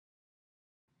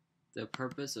The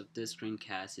purpose of this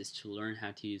screencast is to learn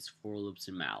how to use for loops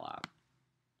in MATLAB.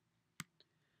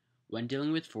 When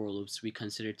dealing with for loops, we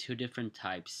consider two different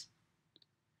types.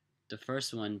 The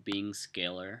first one being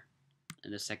scalar,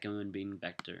 and the second one being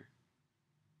vector.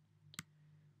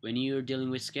 When you're dealing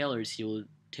with scalars, you'll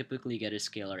typically get a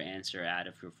scalar answer out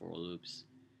of your for loops.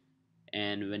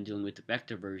 And when dealing with the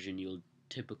vector version, you'll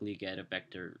typically get a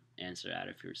vector answer out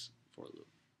of your for loop.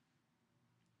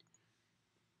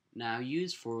 Now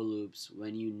use for loops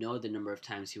when you know the number of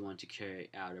times you want to carry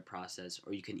out a process,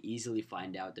 or you can easily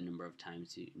find out the number of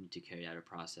times you need to carry out a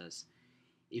process.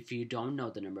 If you don't know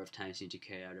the number of times you need to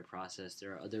carry out a process,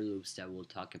 there are other loops that we'll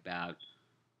talk about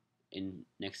in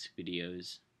next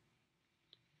videos.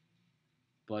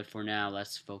 But for now,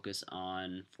 let's focus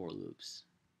on for loops.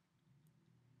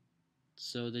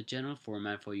 So the general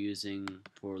format for using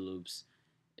for loops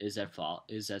is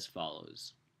as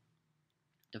follows.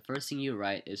 The first thing you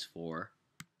write is for,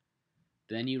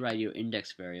 then you write your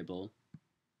index variable,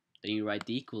 then you write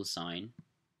the equal sign.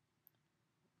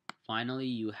 Finally,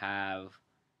 you have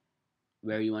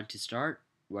where you want to start,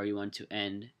 where you want to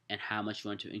end, and how much you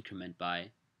want to increment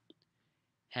by.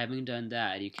 Having done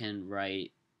that, you can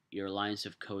write your lines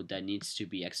of code that needs to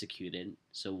be executed,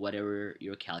 so whatever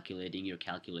you're calculating, your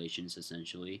calculations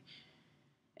essentially.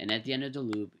 And at the end of the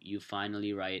loop, you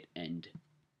finally write end.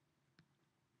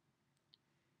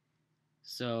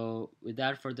 So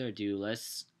without further ado,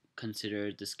 let's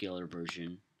consider the scalar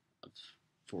version of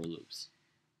for loops.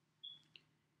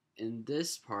 In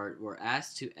this part, we're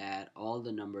asked to add all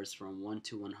the numbers from 1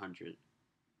 to 100.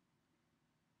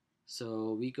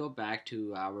 So we go back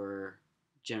to our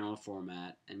general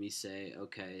format and we say,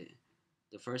 okay,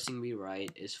 the first thing we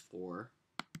write is for.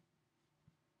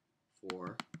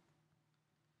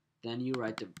 Then you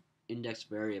write the index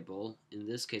variable. In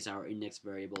this case, our index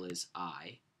variable is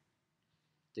I.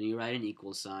 Then you write an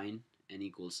equal sign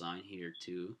here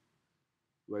too,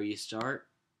 where you start,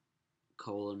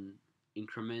 colon,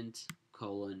 increment,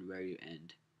 colon, where you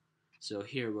end. So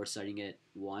here we're starting at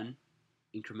 1,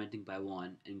 incrementing by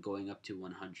 1, and going up to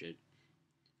 100.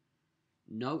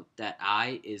 Note that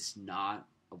I is not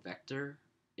a vector,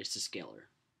 it's a scalar.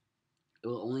 It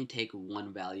will only take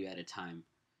one value at a time.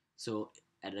 So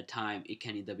at a time, it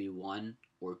can either be 1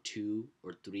 or 2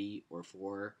 or 3 or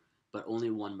 4, but only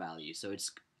one value. So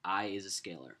I is a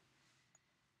scalar.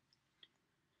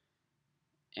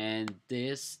 And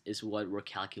this is what we're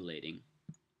calculating.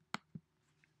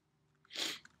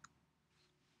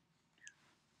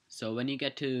 So when you're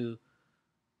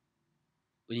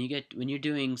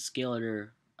doing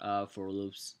scalar for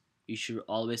loops, you should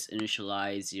always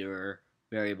initialize your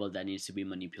variable that needs to be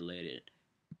manipulated.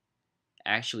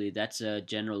 Actually, that's a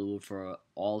general rule for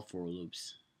all for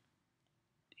loops.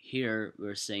 Here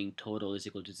we're saying total is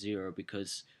equal to 0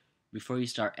 because before you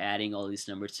start adding all these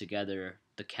numbers together,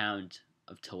 the count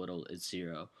of total is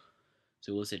 0.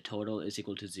 So we'll say total is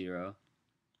equal to 0.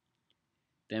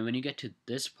 Then when you get to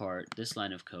this part, this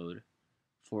line of code,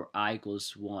 for I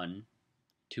equals 1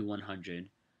 to 100,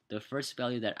 the first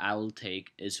value that I will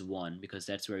take is 1 because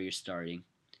that's where you're starting.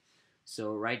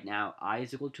 So right now, I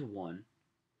is equal to 1,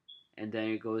 and then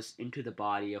it goes into the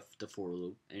body of the for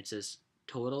loop, and it says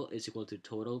total is equal to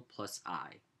total plus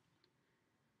I.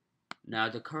 Now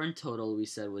the current total we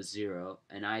said was 0,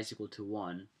 and I is equal to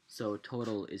 1, so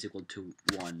total is equal to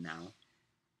 1 now.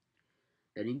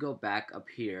 Then you go back up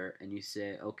here and you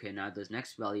say, okay, now the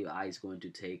next value I is going to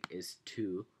take is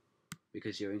 2,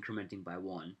 because you're incrementing by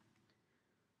 1.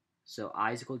 So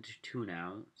I is equal to 2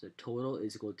 now, so total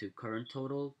is equal to current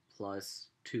total plus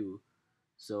 2.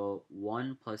 So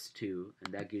 1 plus 2,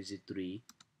 and that gives you 3.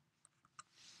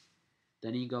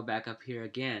 Then you go back up here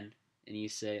again, and you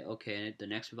say, okay, the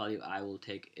next value I will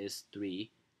take is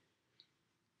 3.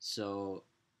 So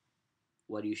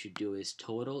what you should do is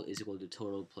total is equal to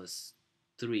total plus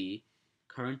 3.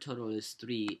 Current total is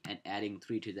 3, and adding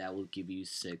 3 to that will give you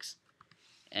 6.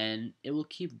 And it will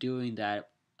keep doing that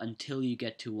until you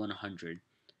get to 100.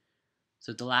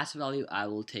 So the last value I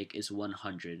will take is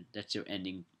 100. That's your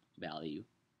ending value,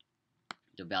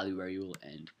 the value where you will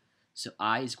end. So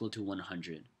I is equal to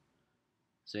 100.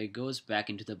 So it goes back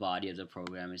into the body of the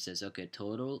program. It says, okay,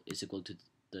 total is equal to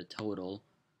the total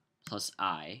plus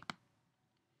I.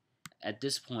 At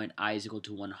this point, I is equal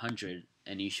to 100,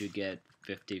 and you should get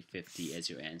 50-50 as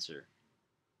your answer.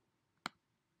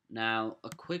 Now, a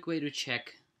quick way to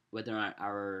check whether or not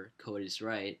our code is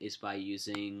right is by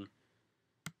using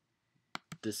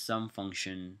the sum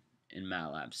function in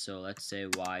MATLAB. So let's say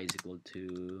y is equal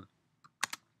to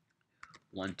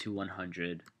 1 to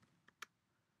 100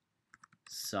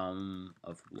 sum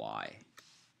of y.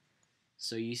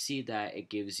 So you see that it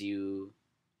gives you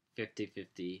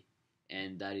 50-50,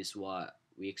 and that is what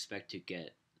we expect to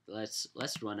get. Let's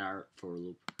run our for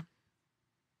loop.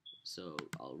 So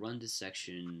I'll run this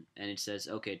section, and it says,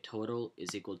 okay, total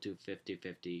is equal to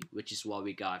 50-50, which is what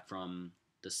we got from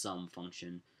the sum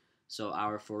function. So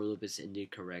our for loop is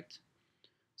indeed correct.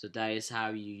 So that is how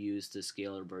you use the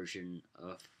scalar version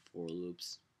of for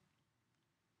loops.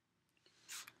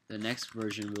 The next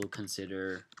version we'll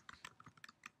consider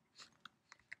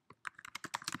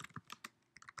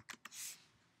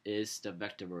is the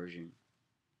vector version.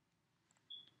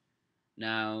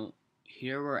 Now,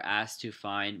 here we're asked to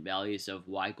find values of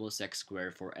y equals x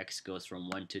squared for x goes from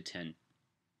 1 to 10.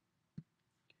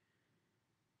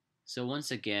 So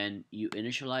once again, you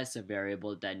initialize the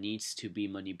variable that needs to be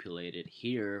manipulated.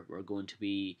 Here, we're going to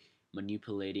be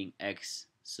manipulating x,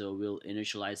 so we'll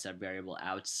initialize that variable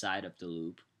outside of the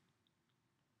loop.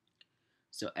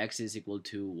 So x is equal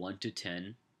to 1 to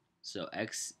 10. So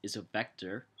x is a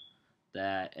vector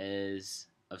that is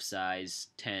of size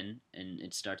 10, and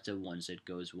it starts at 1, so it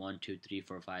goes 1, 2, 3,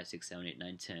 4, 5, 6, 7, 8,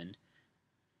 9, 10.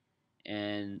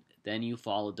 And then you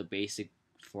follow the basic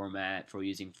format for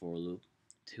using for loop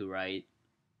to write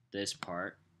this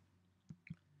part.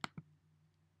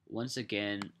 Once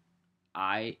again,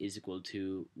 I is equal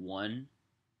to 1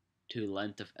 to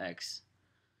length of x.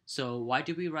 So why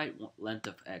do we write length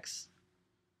of x?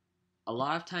 A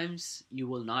lot of times you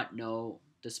will not know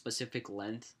the specific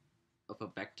length of a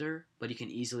vector, but you can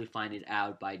easily find it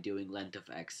out by doing length of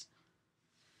x.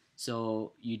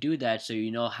 So you do that so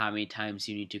you know how many times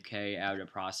you need to carry out a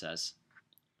process.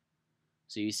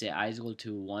 So you say I is equal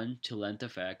to 1 to length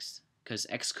of x, because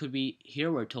x could be,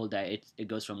 here we're told that it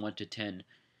goes from 1 to 10,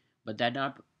 but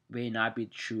that may not be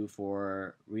true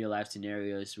for real life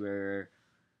scenarios where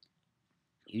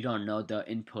you don't know the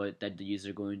input that the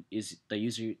user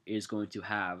is going to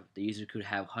have. The user could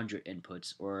have 100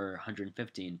 inputs or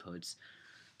 150 inputs.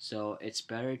 So it's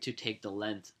better to take the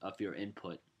length of your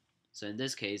input. So in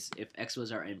this case, if x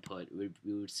was our input, we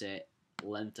would say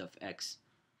length of x.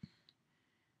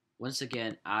 Once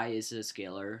again, I is a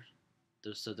scalar,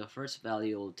 so the first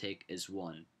value we'll take is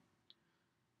 1.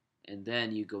 And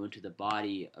then you go into the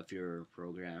body of your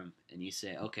program and you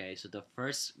say, okay, so the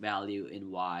first value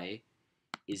in y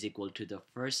is equal to the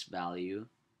first value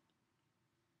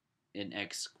in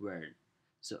x squared.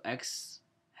 So x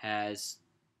has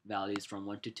values from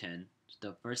 1 to 10. So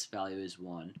the first value is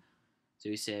 1. So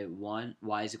you say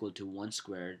y is equal to 1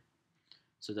 squared.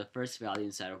 So the first value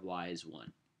inside of y is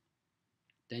 1.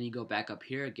 Then you go back up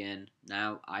here again.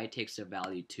 Now I takes the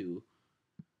value 2.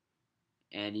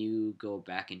 And you go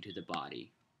back into the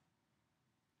body.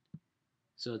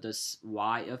 So this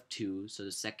y of 2, so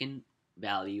the second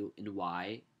value in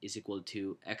y is equal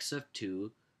to x of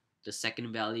 2, the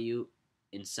second value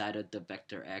inside of the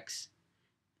vector x,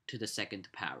 to the second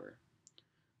power.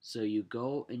 So you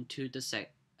go into the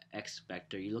x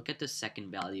vector, you look at the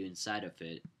second value inside of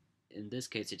it. In this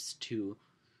case it's 2,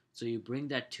 so you bring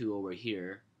that 2 over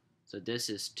here. So this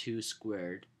is 2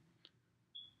 squared,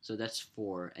 so that's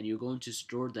 4, and you're going to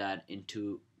store that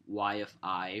into y of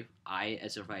I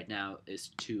as of right now is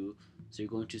 2, so you're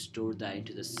going to store that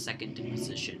into the second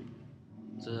position.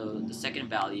 So the second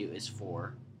value is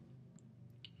 4.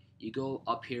 You go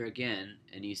up here again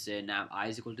and you say now I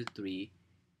is equal to 3,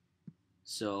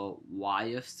 so y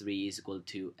of 3 is equal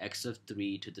to x of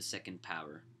 3 to the second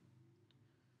power.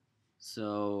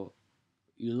 So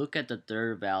you look at the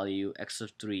third value, x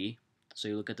of 3, so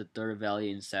you look at the third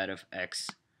value inside of x.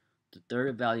 The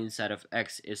third value inside of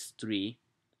x is 3.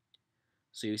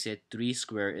 So you say 3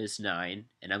 squared is 9,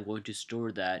 and I'm going to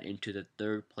store that into the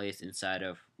third place inside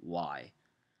of y.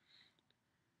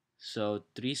 So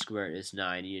 3 squared is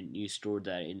 9, you store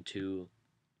that into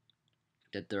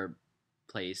the third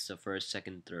place, so first,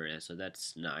 second, third, so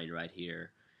that's 9 right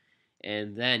here.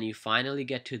 And then you finally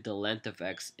get to the length of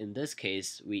x. In this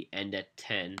case, we end at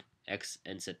 10, x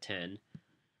ends at 10.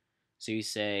 So you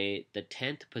say the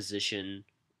 10th position,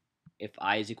 if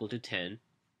I is equal to 10,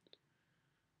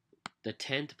 the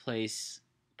 10th place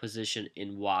position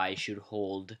in y should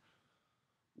hold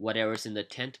whatever's in the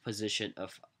 10th position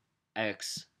of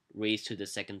x raised to the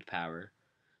second power.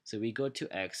 So we go to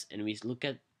x and we look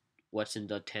at what's in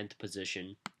the 10th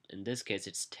position. In this case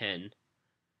it's 10,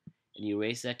 and you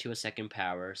raise that to a second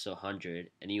power, so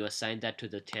 100, and you assign that to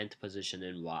the 10th position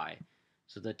in y.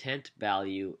 So the 10th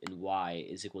value in y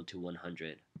is equal to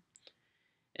 100.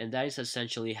 And that is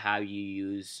essentially how you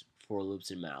use for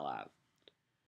loops in MATLAB.